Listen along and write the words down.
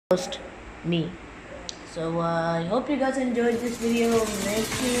host me. So I hope you guys enjoyed this video. Make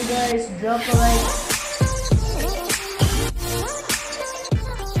sure you guys drop a like.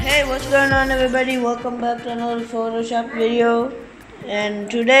 Hey, what's going on everybody? Welcome back to another Photoshop video. And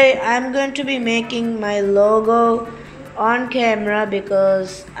today I'm going to be making my logo on camera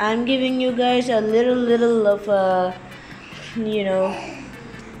because I'm giving you guys a little of a, I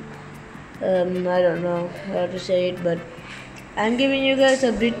don't know how to say it, but I'm giving you guys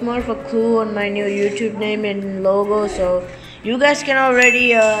a bit more of a clue on my new YouTube name and logo, so you guys can already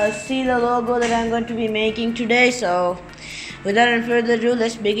see the logo that I'm going to be making today. So without any further ado,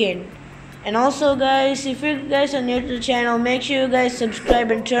 let's begin. And also guys, if you guys are new to the channel, make sure you guys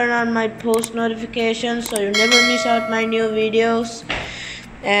subscribe and turn on my post notifications so you never miss out my new videos.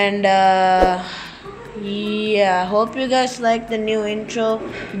 And yeah, hope you guys like the new intro.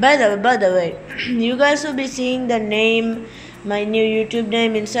 By the way, you guys will be seeing the name, my new YouTube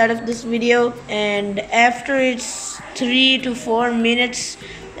name, inside of this video, and after it's 3 to 4 minutes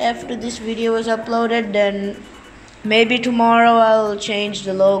after this video is uploaded, then maybe tomorrow I'll change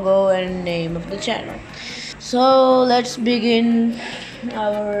the logo and name of the channel. So let's begin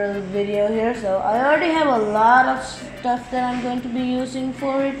our video here. So I already have a lot of stuff that I'm going to be using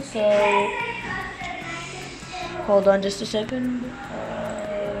for it, so hold on just a second.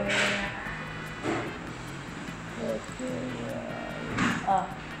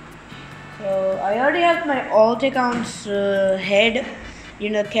 So I already have my alt accounts head,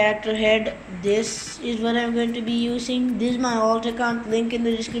 character head. This is what I'm going to be using. This is my alt account, link in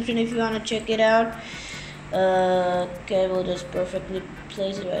the description if you want to check it out. Okay, we'll just perfectly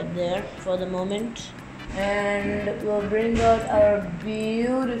place it right there for the moment, and we'll bring out our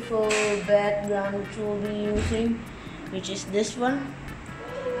beautiful background which we'll be using, which is this one.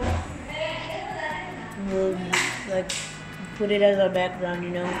 We'll put it as our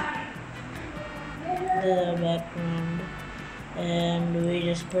background, this is our background, and we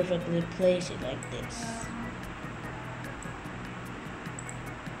just perfectly place it like this.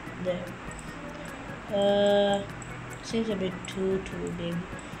 There. Seems a bit too big,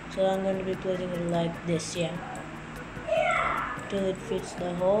 so I'm going to be placing it like this, yeah, till it fits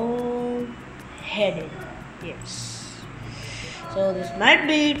the whole head in. Yes. So this might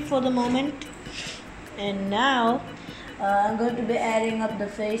be it for the moment, and now I'm going to be adding up the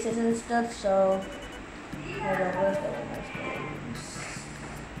faces and stuff. So hold on, where's the one?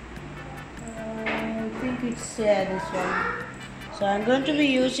 I think it's this one. So I'm going to be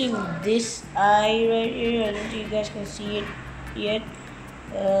using this eye right here. I don't think you guys can see it yet.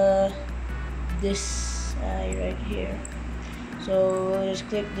 This eye right here. So just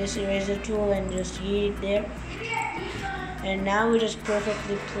click this eraser tool and just heat it there. And now we just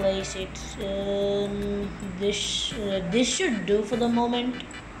perfectly place it. This should do for the moment.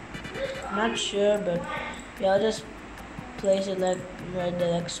 Not sure, but yeah, I'll just place it like right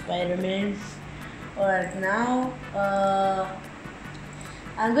there, like Spider-Man. Alright, now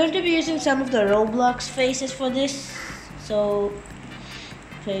I'm going to be using some of the Roblox faces for this. So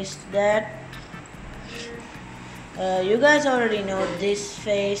paste that. You guys already know this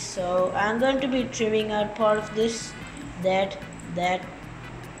face, so I'm going to be trimming out part of this, that. Oh my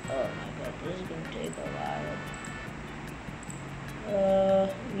god, this is going to take a while.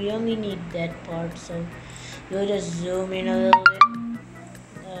 We only need that part, so we'll just zoom in a little bit.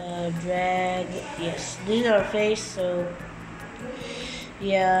 Drag. Yes, this is our face, so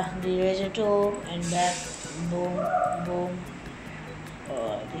yeah, the eraser tool and back. Boom.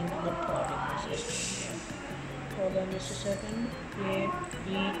 Oh, I think the parting is just here. Hold on just a second.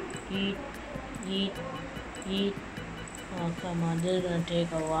 Yeet. Oh, come on, this is gonna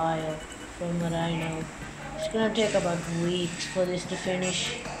take a while from what I know. It's gonna take about weeks for this to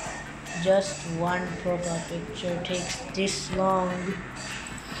finish. Just one profile picture takes this long,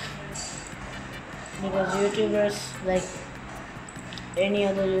 because YouTubers, like any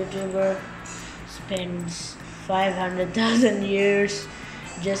other YouTuber, spends 500,000 years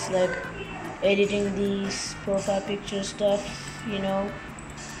just like editing these profile picture stuff,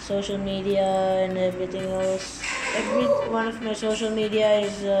 social media and everything else. Every one of my social media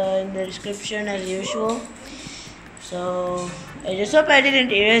is in the description as usual. So I just hope I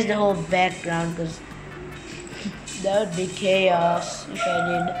didn't erase the whole background, because that would be chaos if I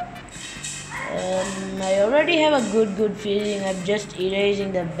did. I already have a good feeling I'm just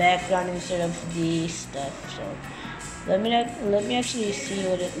erasing the background instead of the stuff. So let me actually see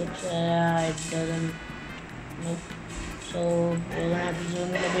what it looks like. It doesn't. Nope. So we're gonna have to zoom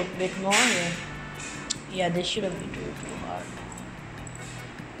in a bit more here. Yeah, this shouldn't be too hard.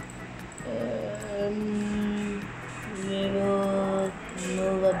 We will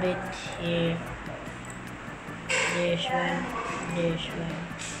move a bit here. This one, this one.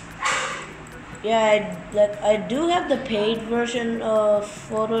 Yeah, I do have the paid version of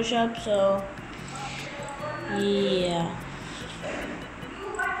Photoshop, so yeah.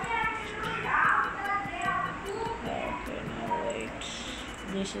 Okay, now wait.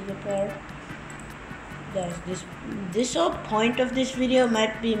 This is the part. Guys, this whole point of this video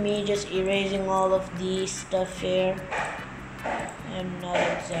might be me just erasing all of these stuff here. I'm not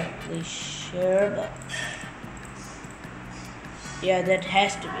exactly sure, but yeah, that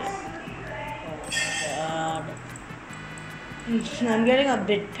has to be it. Oh my god. I'm getting a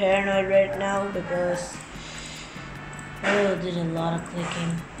bit paranoid right now because there's a lot of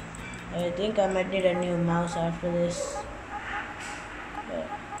clicking. I think I might need a new mouse after this.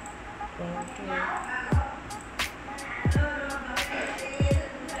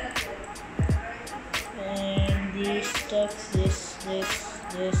 And these stuff, this.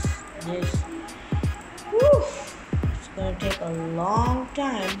 Woo! It's gonna take a long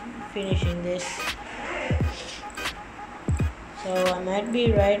time finishing this. So I might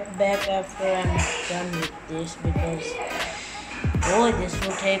be right back after I'm done with this because boy, this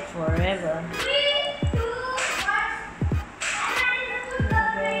will take forever.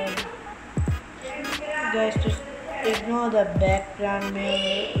 You guys just ignore the background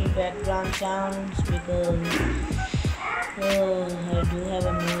sounds because I do have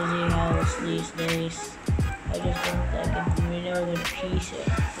a noisy house these days. I just don't like it whenever the piece it.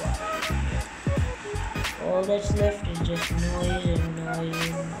 All that's left is just noise and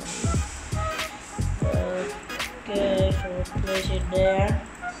noise. Okay, so we'll place it there.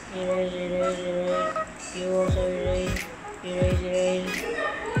 Erase. You also erase.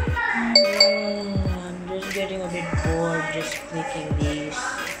 I'm just getting a bit bored just clicking these.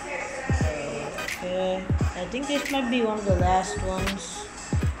 Okay, I think this might be one of the last ones.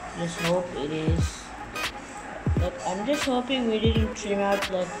 Just hope it is. Like, I'm just hoping we didn't trim out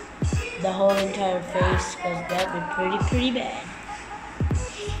like the whole entire face, because that'd be pretty bad.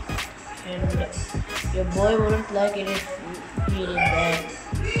 And your boy wouldn't like it if he did that.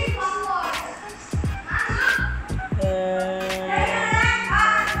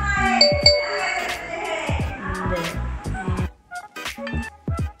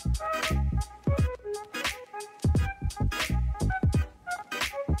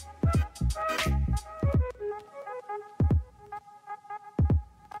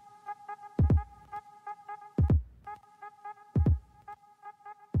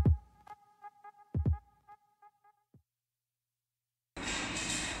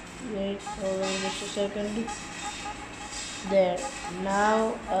 Wait, hold on just a second. There.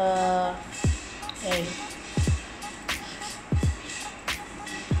 Now, hey.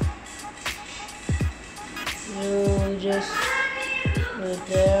 You just right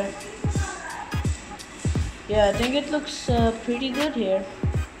there. Yeah, I think it looks pretty good here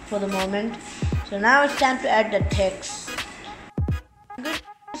for the moment. So now it's time to add the text. I'm going to be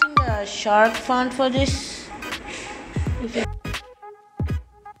using the shark font for this.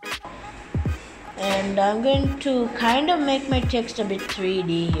 And I'm going to kind of make my text a bit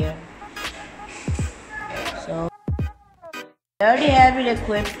 3D here. So I already have it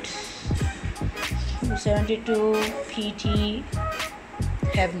equipped. 72 PT.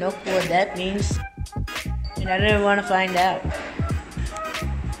 Have no clue what that means, and I don't want to find out.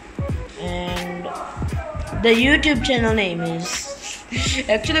 And the YouTube channel name is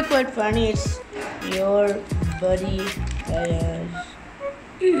actually quite funny. It's Your Buddy.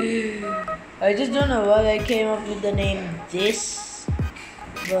 I just don't know why I came up with the name this,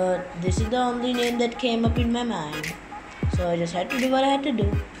 but this is the only name that came up in my mind. So I just had to do what I had to do.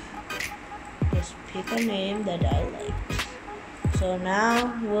 Just pick a name that I liked. So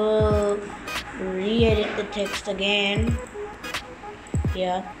now we'll re-edit the text again.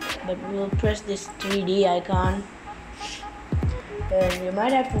 Yeah, but we'll press this 3D icon. And you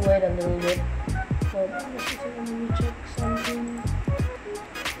might have to wait a little bit. But let me check something.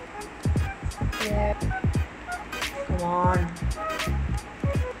 Yeah. Come on.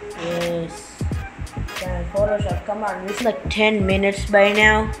 Yes. Photoshop, come on. It's like 10 minutes by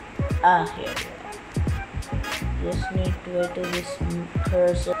now. Here we are. Just need to wait till this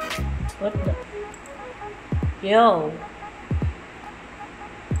cursor. What the? Yo.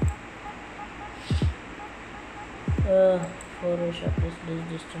 Photoshop just does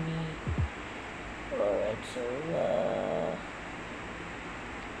this to me. Alright, so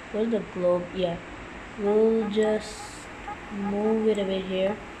where's the globe? Yeah, we'll just move it a bit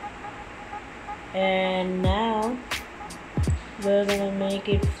here, and now we're gonna make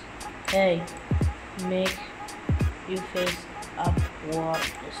it, hey, make you face up.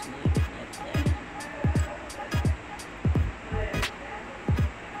 Just leave it like that.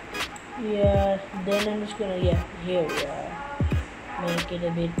 Yeah, then I'm just gonna, yeah, here we are. Make it a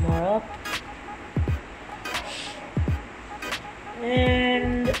bit more up.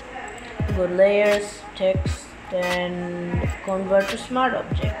 And go layers, text, and convert to smart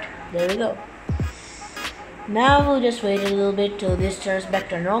object. There we go. Now we'll just wait a little bit till this turns back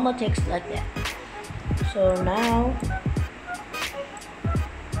to normal text like that. So now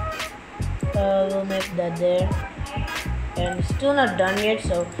we'll make that there, and it's still not done yet,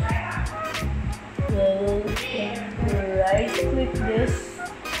 so we'll right click this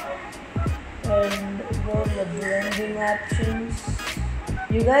and go to the blending options.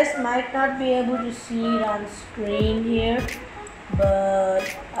 You guys might not be able to see it on screen here, but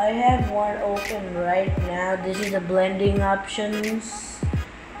I have one open right now. This is the blending options.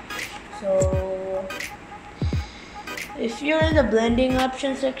 So if you're in the blending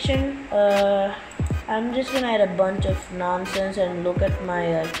option section, I'm just gonna add a bunch of nonsense and look at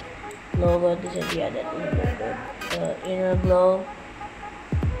my logo. This is, yeah, that is very good. Inner glow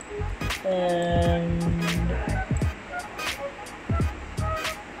and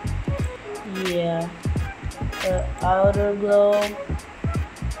yeah, outer glow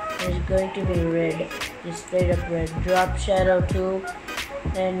is going to be red, just straight up red. Drop shadow too,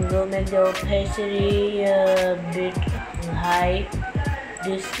 and we'll make the opacity a bit high,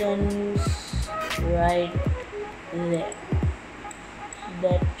 distance right there.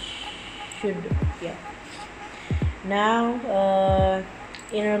 That should, yeah. Now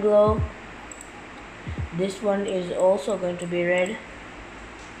inner glow, this one is also going to be red,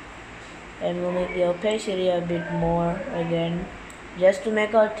 and we'll make the opacity a bit more again, just to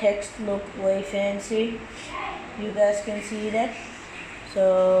make our text look way fancy. You guys can see that.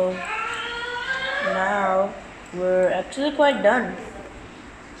 So now we're actually quite done.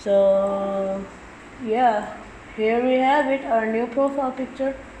 So yeah, here we have it, our new profile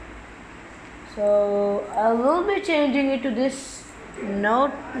picture. So I will be changing it to this.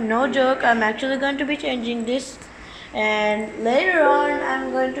 No joke, I'm actually going to be changing this, and later on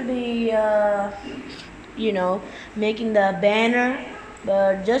I'm going to be making the banner,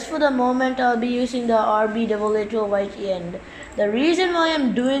 but just for the moment I'll be using the RB882YT. And the reason why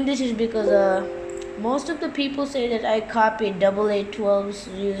I'm doing this is because most of the people say that I copied 8812's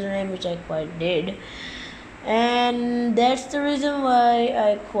username, which I quite did, and that's the reason why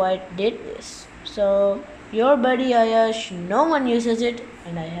I quite did this. So your buddy Ayash, no one uses it,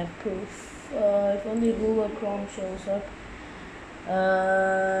 and I have proof. If only Google Chrome shows up.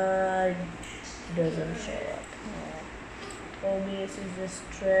 Doesn't show up. OBS is just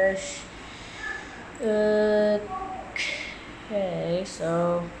trash. Okay,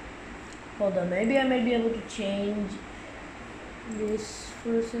 so hold on, maybe I might be able to change this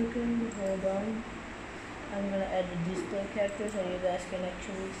for a second. Hold on, I'm gonna add the display character so you guys can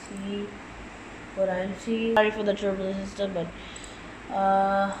actually see what I'm seeing. Sorry for the turbulence system, but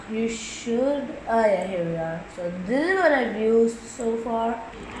you should, yeah, here we are. So this is what I've used so far.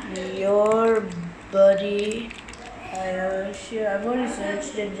 Your buddy, I've already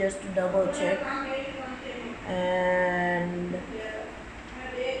searched it just to double check, and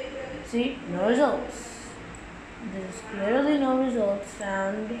see, no results. There's clearly no results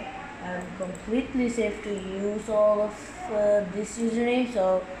found. I'm completely safe to use all of this username,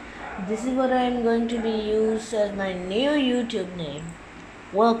 so this is what I'm going to be used as my new YouTube name.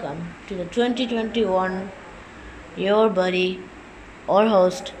 Welcome to the 2021 your buddy or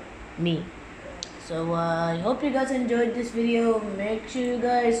host, me. So I hope you guys enjoyed this video. Make sure you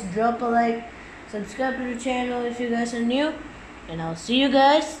guys drop a like, subscribe to the channel if you guys are new, and I'll see you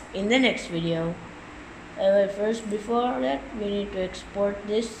guys in the next video. First, before that, we need to export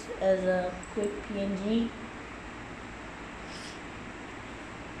this as a quick PNG.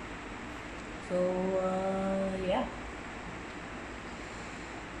 So yeah,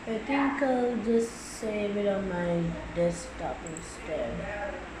 I think I'll just save it on my desktop instead,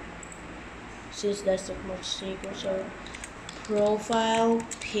 since that's not much secret. So profile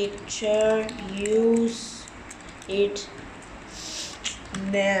picture, use it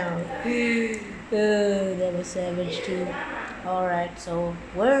now. That was savage too. Alright, so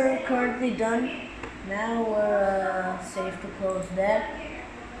we're currently done. Now we're safe to close that.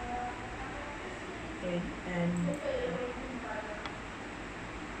 And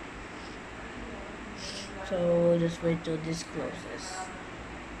so we'll just wait till this closes.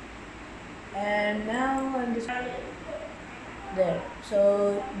 And now I'm just there.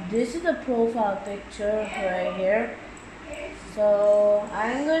 So this is the profile picture right here. So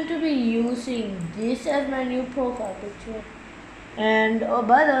I'm going to be using this as my new profile picture. And oh,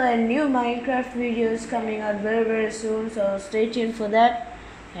 by the way, new Minecraft videos coming out very soon, so stay tuned for that.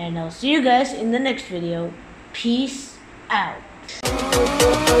 And I'll see you guys in the next video. Peace out.